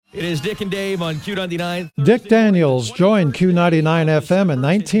It is Dick and Dave on Q99. Dick Daniels joined Q99 FM in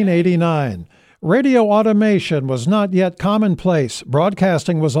 1989. Radio automation was not yet commonplace.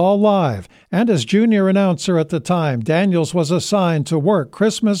 Broadcasting was all live. And as junior announcer at the time, Daniels was assigned to work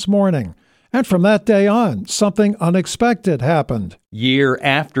Christmas morning. And from that day on, something unexpected happened. Year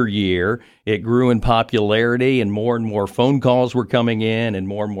after year, it grew in popularity and more phone calls were coming in and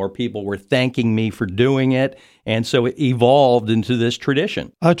more people were thanking me for doing it. And so it evolved into this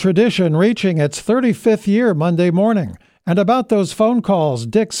tradition. A tradition reaching its 35th year Monday morning. And about those phone calls,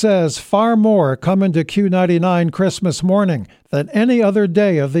 Dick says far more come into Q99 Christmas morning than any other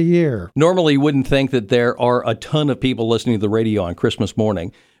day of the year. Normally, you wouldn't think that there are a ton of people listening to the radio on Christmas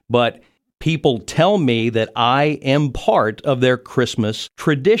morning, but people tell me that I am part of their Christmas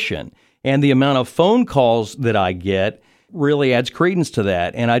tradition. And the amount of phone calls that I get really adds credence to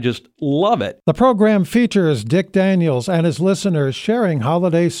that, and I just love it. The program features Dick Daniels and his listeners sharing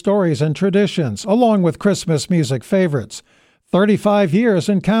holiday stories and traditions, along with Christmas music favorites. 35 years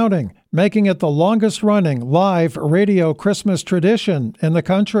and counting, making it the longest-running live radio Christmas tradition in the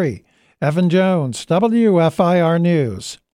country. Evan Jones, WFIR News.